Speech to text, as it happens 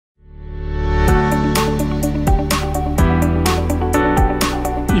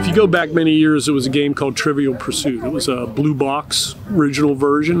you go back many years, it was a game called Trivial Pursuit. It was a blue box original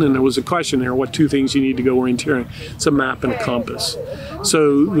version, and there was a question there, what two things you need to go orienteering? It's a map and a compass.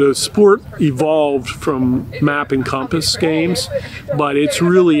 So the sport evolved from map and compass games, but it's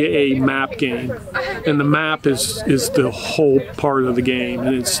really a map game. And the map is the whole part of the game,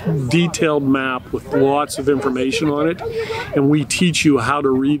 and it's a detailed map with lots of information on it, and we teach you how to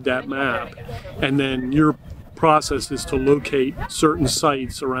read that map. And then your process is to locate certain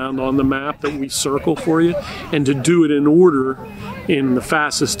sites around on the map that we circle for you, and to do it in order in the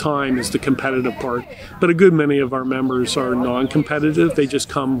fastest time is the competitive part. But a good many of our members are non-competitive. They just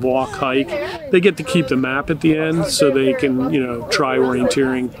come, walk, hike. They get to keep the map at the end, so they can, try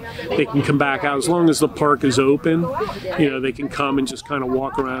orienteering. They can come back out as long as the park is open. They can come and just kind of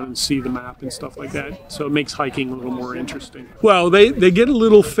walk around and see the map and stuff like that. So it makes hiking a little more interesting. Well, they get a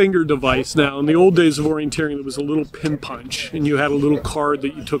little finger device now. In the old days of orienteering, there was a little pin punch, and you had a little card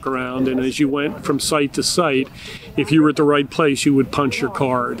that you took around, and as you went from site to site, if you were at the right place, you would punch your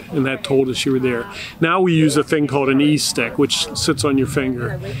card, and that told us you were there. Now we use a thing called an e-stick, which sits on your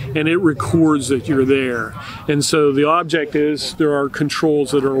finger, and it records that you're there. And so the object is, there are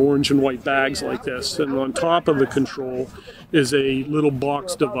controls that are orange and white bags like this, and on top of the control is a little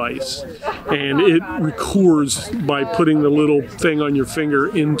box device, and it records by putting the little thing on your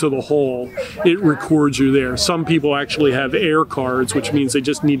finger into the hole. It records you there. Some people actually have air cards, which means they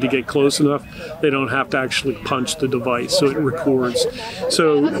just need to get close enough. They don't have to actually punch the device, so it records.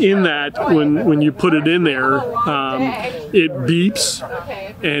 So in that, when you put it in there, it beeps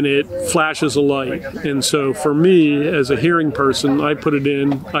and it flashes a light. And so for me, as a hearing person, I put it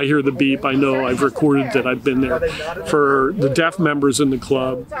in, I hear the beep, I know I've recorded that I've been there. For the deaf members in the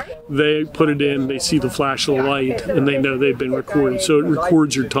club, they put it in, they see the flash of the light, and they know they've been recorded. So it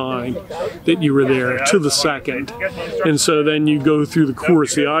records your time that you were there to the second. And so then you go through the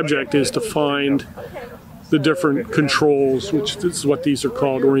course. The object is to find the different controls, which is what these are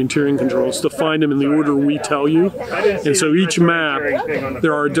called, orienteering controls, to find them in the order we tell you. And so each map,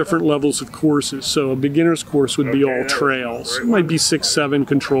 there are different levels of courses. So a beginner's course would be all trails. It might be 6, 7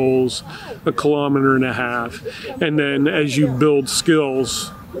 controls, 1.5 kilometers. And then as you build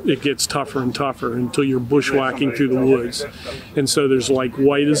skills, it gets tougher and tougher until you're bushwhacking through the woods. And so there's like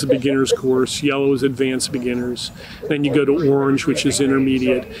white is a beginner's course, yellow is advanced beginners, then you go to orange, which is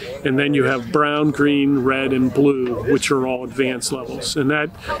intermediate, and then you have brown, green, red, and blue, which are all advanced levels. And that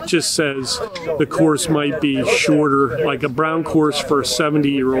just says the course might be shorter, like a brown course for a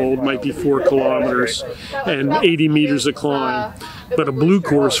 70-year-old might be 4 kilometers and 80 meters of climb. But a blue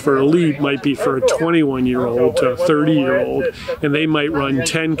course for elite might be for a 21-year-old to a 30-year-old, and they might run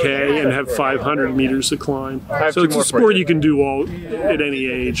 10K and have 500 meters to climb. So it's a sport you can do all at any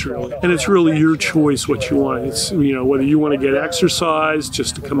age, really. And it's really your choice what you want. It's, whether you want to get exercise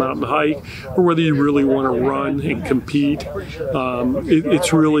just to come out and hike, or whether you really want to run and compete.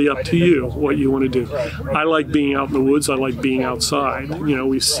 It's really up to you what you want to do. I like being out in the woods. I like being outside.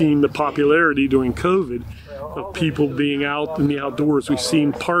 We've seen the popularity during COVID of people being out in the outdoors. We've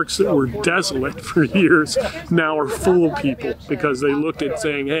seen parks that were desolate for years now are full of people because they looked at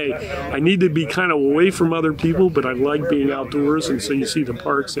saying, hey, I need to be kind of away from other people, but I like being outdoors, and so you see the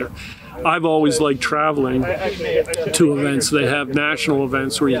parks there. I've always liked traveling to events. They have national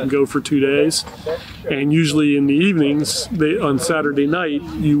events where you can go for 2 days, and usually in the evenings, on Saturday night,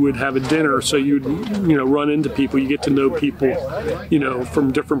 you would have a dinner, so you'd run into people. You get to know people,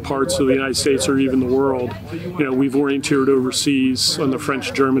 from different parts of the United States or even the world. We've orienteered overseas on the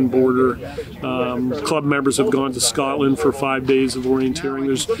French-German border. Club members have gone to Scotland for 5 days of orienteering.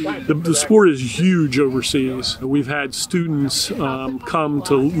 The sport is huge overseas. We've had students come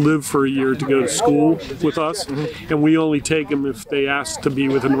to live for a year to go to school with us, and we only take them if they ask to be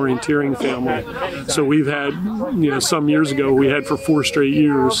with an orienteering family. So we've had, some years ago, we had for 4 straight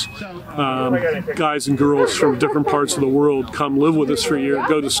years, guys and girls from different parts of the world come live with us for a year,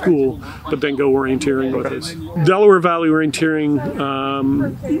 go to school, but then go orienteering with us. Delaware Valley Orienteering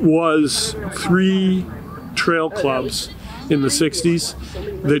was 3 trail clubs in the 60s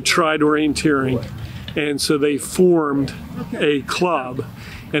that tried orienteering, and so they formed a club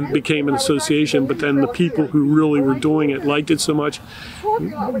and became an association, but then the people who really were doing it liked it so much,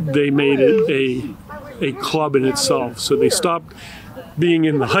 they made it a club in itself. So they stopped being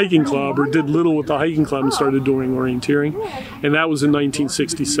in the hiking club, or did little with the hiking club, and started doing orienteering, and that was in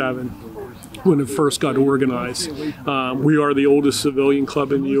 1967. when it first got organized. We are the oldest civilian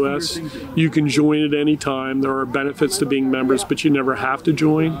club in the U.S. You can join at any time. There are benefits to being members, but you never have to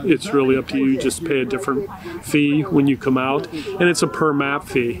join. It's really up to you. Just pay a different fee when you come out, and it's a per map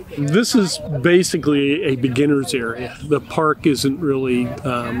fee. This is basically a beginner's area. The park isn't really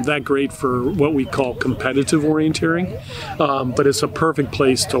that great for what we call competitive orienteering, but it's a perfect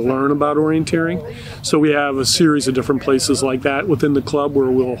place to learn about orienteering. So we have a series of different places like that within the club where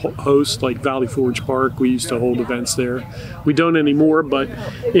we'll host, like Valley Forge Park. We used to hold events there. We don't anymore, but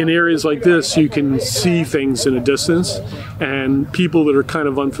in areas like this, you can see things in a distance, and people that are kind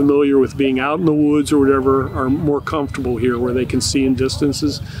of unfamiliar with being out in the woods or whatever are more comfortable here where they can see in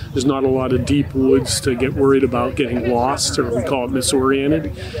distances. There's not a lot of deep woods to get worried about getting lost, or we call it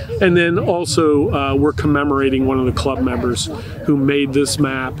misoriented. And then also we're commemorating one of the club members who made this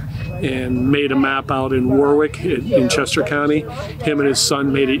map and made a map out in Warwick in Chester County. Him and his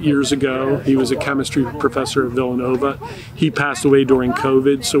son made it years ago. He was a chemistry professor at Villanova. He passed away during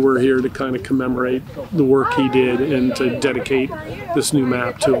COVID, so we're here to kind of commemorate the work he did and to dedicate this new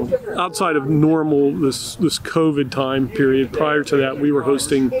map to him. Outside of normal, this COVID time period, prior to that, we were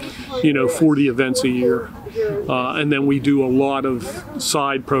hosting, 40 events a year. And then we do a lot of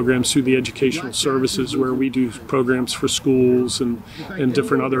side programs through the educational services where we do programs for schools and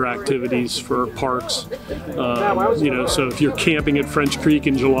different other activities for parks. So if you're camping at French Creek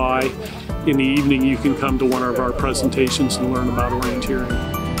in July, in the evening you can come to one of our presentations and learn about orienteering.